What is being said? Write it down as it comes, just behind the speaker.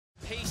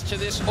pace to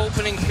this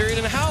opening period.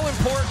 And how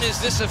important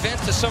is this event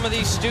to some of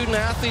these student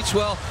athletes?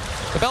 Well,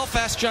 the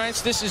Belfast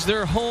Giants, this is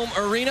their home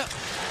arena.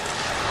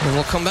 And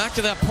we'll come back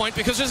to that point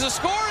because there's a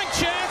scoring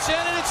chance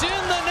and it's in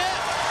the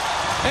net.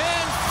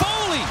 And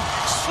Foley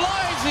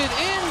slides it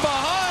in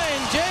behind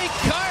Jake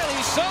Kiley.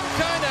 Some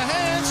kind of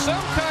hand,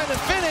 some kind of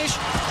finish.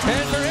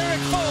 And for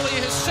Eric Foley,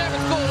 his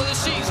 7th goal of the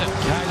season.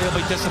 Kiley will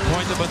be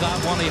disappointed with that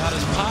one. He had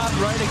his pad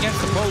right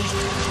against the post,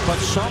 but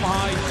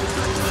somehow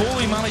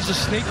Foley managed to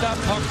sneak that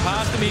puck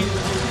past him.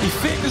 He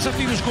faked as if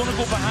he was going to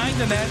go behind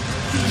the net.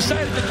 He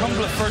decided to come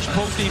to the first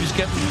post. He was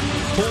getting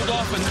pulled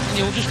off, and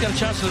you'll just get a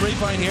chance to the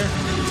rebound here.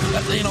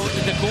 You know,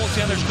 the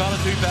goaltender's got to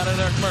do better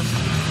there, Murph.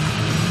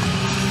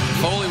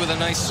 Foley with a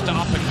nice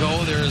stop and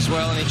go there as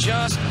well, and he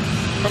just,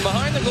 from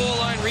behind the goal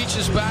line,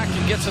 reaches back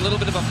and gets a little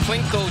bit of a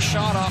plinko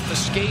shot off the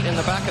skate in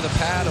the back of the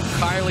pad of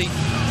Kiley.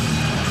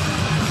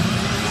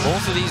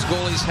 Both of these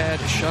goalies had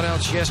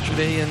shutouts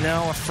yesterday, and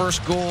now a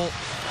first goal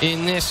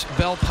in this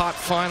Belpot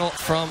final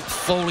from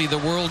Foley, the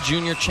World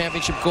Junior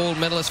Championship gold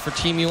medalist for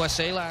Team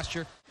USA last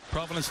year.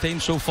 Providence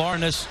team so far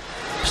in this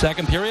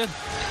second period.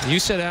 You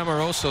said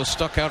Amoroso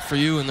stuck out for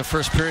you in the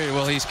first period.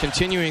 Well, he's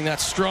continuing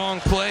that strong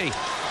play.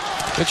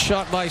 Good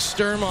shot by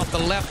Sturm off the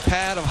left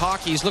pad of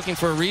Hockey. He's looking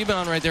for a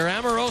rebound right there.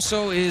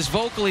 Amoroso is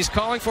vocal. He's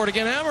calling for it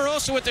again.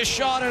 Amoroso with the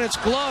shot, and it's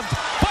gloved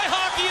by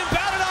Hockey and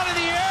batted out of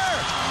the air.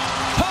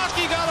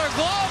 Hockey got a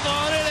glove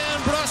on it,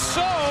 and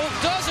Brasseau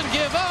doesn't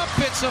give up.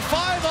 It's a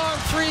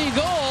 5-on-3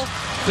 goal.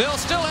 They'll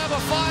still have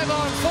a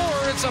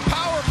 5-on-4. It's a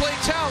power play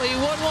tally,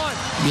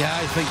 1-1. Yeah,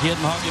 I think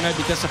Hayden Hockey might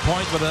be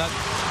disappointed with that.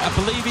 I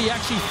believe he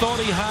actually thought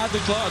he had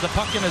the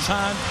puck in his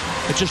hand.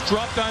 It just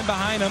dropped down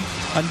behind him,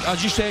 and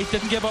as you say, he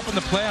didn't give up in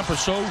the play, and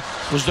Brasseau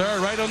was there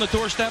right on the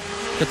doorstep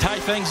to tie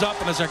things up,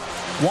 and it's a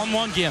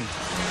 1-1 game.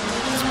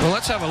 Well,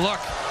 let's have a look.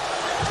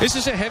 This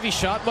is a heavy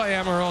shot by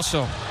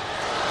Amoroso.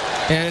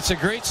 And it's a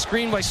great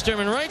screen by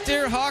Sturman. Right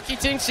there, Hockey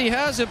thinks he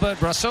has it, but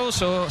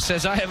Brasseau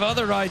says, I have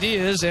other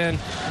ideas. And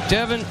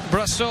Devin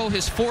Brasseau,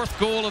 his 4th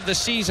goal of the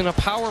season, a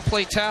power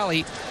play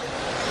tally.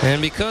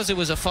 And because it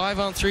was a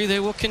 5-on-3, they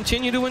will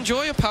continue to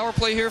enjoy a power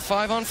play here,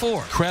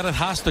 5-on-4. Credit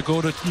has to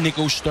go to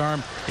Nico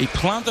Sturm. He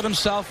planted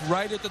himself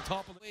right at the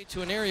top of the way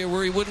to an area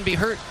where he wouldn't be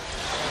hurt.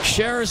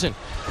 Sherzin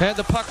had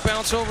the puck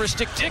bounce over his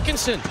stick.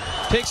 Dickinson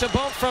takes a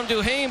bump from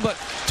Duhaime, but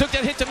took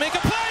that hit to make a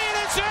play, and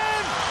it's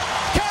in!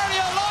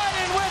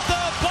 Karjalainen with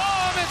the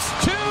bomb. It's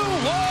 2-1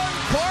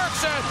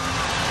 Clarkson.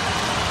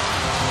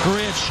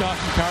 Great shot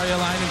from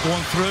Karjalainen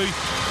going through.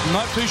 I'm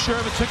not too sure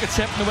if it took it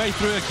tipping the way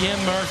through again,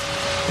 Murph.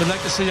 We'd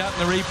like to see that in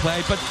the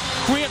replay, but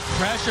great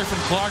pressure from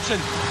Clarkson.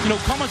 You know,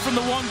 coming from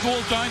the 1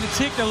 goal down to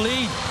take the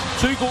lead.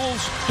 2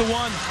 goals to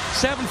 1.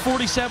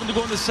 7:47 to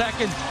go in the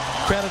second.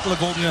 Credit to the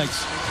Golden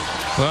Knights.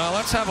 Well,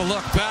 let's have a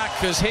look back,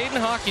 because Hayden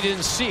Hockey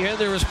didn't see it.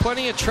 There was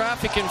plenty of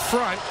traffic in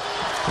front.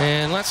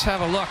 And let's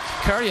have a look.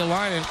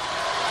 Karjalainen,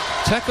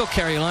 Teko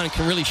Karjalainen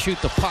can really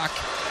shoot the puck.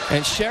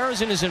 And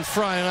Sherzin is in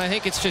front, and I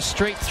think it's just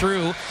straight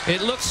through.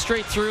 It looks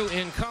straight through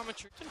in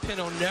commentary.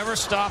 Pino never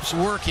stops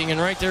working, and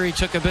right there he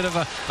took a bit of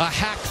a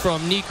hack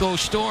from Nico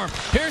Sturm.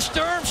 Here's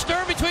Sturm.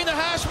 Sturm between the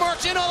hash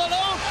marks, in all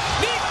alone.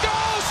 Nico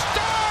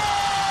Sturm!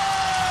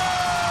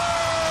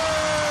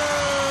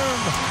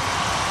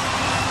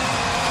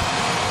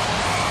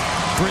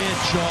 Great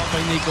job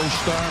by Nico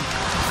Sturm.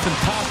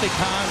 Fantastic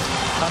hands.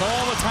 Had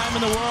all the time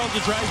in the world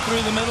to drive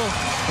through the middle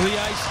of the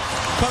ice.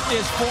 Cut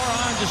his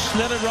forehand, just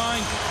slid it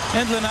round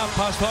into the net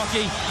past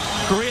Hockey.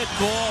 Great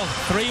goal.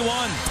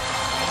 3-1.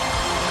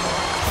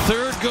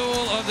 3rd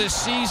goal of the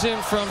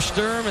season from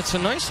Sturm. It's a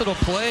nice little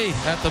play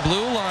at the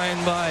blue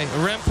line by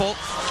Rempel.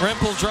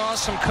 Rempel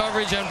draws some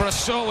coverage, and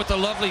Brasseau with the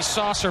lovely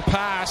saucer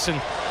pass,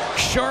 and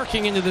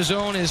sharking into the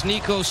zone is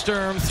Nico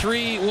Sturm.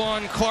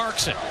 3-1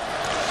 Clarkson.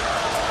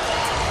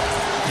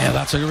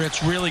 Yeah,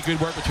 it's really good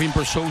work between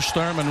Brasseau,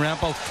 Sturm, and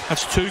Rempel.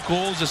 That's 2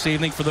 goals this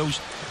evening for those.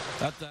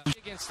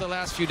 Against the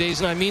last few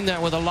days, and I mean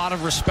that with a lot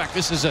of respect.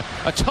 This is a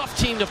tough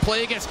team to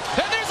play against.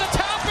 And there's a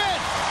tap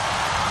in!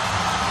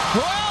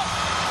 Well,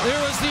 there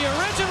was the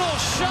original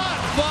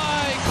shot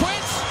by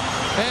Quince,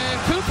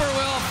 and Cooper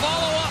will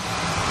follow up.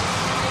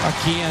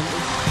 Again,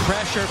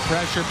 pressure.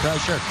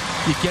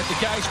 You get the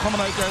guys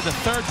coming out there. The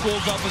 3rd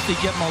goal's obviously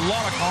giving him a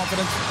lot of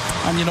confidence,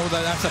 and you know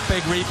that's a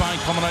big rebound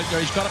coming out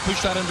there. He's got to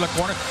push that into the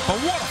corner. But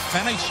what a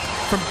finish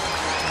from...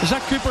 Is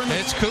that Cooper?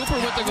 It's Cooper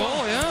with the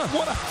goal, yeah.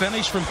 What a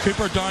finish from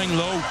Cooper down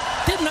low.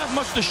 Didn't have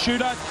much to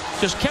shoot at.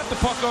 Just kept the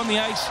puck on the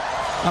ice,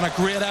 and a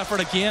great effort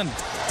again.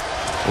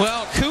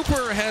 Well,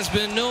 Cooper has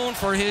been known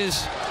for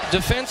his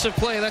defensive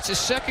play. That's his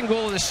 2nd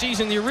goal of the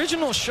season. The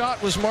original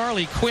shot was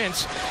Marley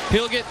Quince.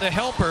 He'll get the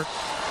helper.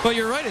 But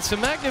you're right, it's a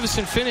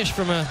magnificent finish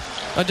from a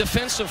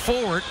defensive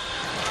forward.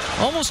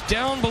 Almost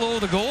down below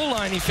the goal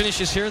line he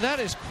finishes here. That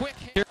is quick.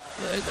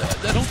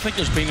 I don't think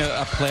there's been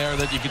a player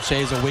that you could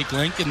say is a weak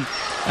link, and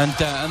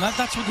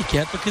that's what you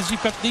get, because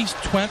you've got these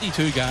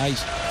 22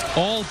 guys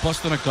all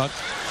busting a gut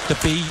to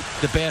be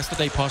the best that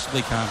they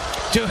possibly can.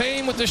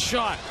 Duhaime with the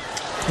shot.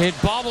 It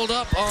bobbled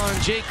up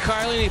on Jake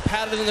Kiley. He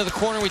patted it into the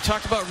corner. We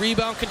talked about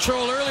rebound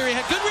control earlier. He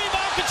had good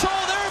rebound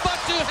control there, but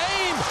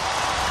Duhaime,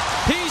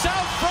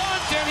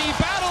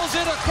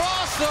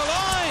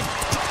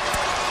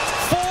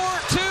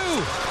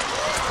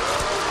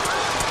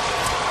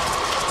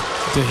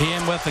 To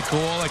him with the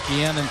goal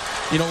again, and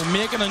you know,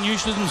 making a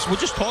nuisance. We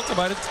just talked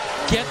about it.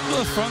 Get to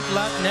the front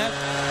net.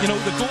 You know,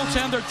 the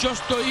goaltender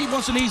he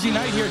wants an easy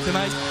night here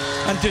tonight,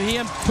 and to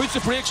him puts the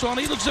brakes on.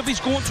 He looks as if he's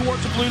going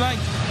towards the blue line.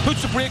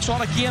 Puts the brakes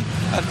on again.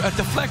 A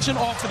deflection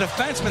off the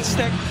defenseman's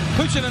stick.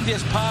 Puts it into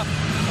his path.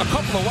 A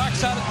couple of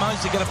whacks at it,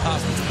 managed to get it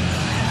past him.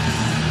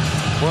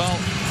 Well,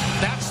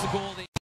 that's the goal.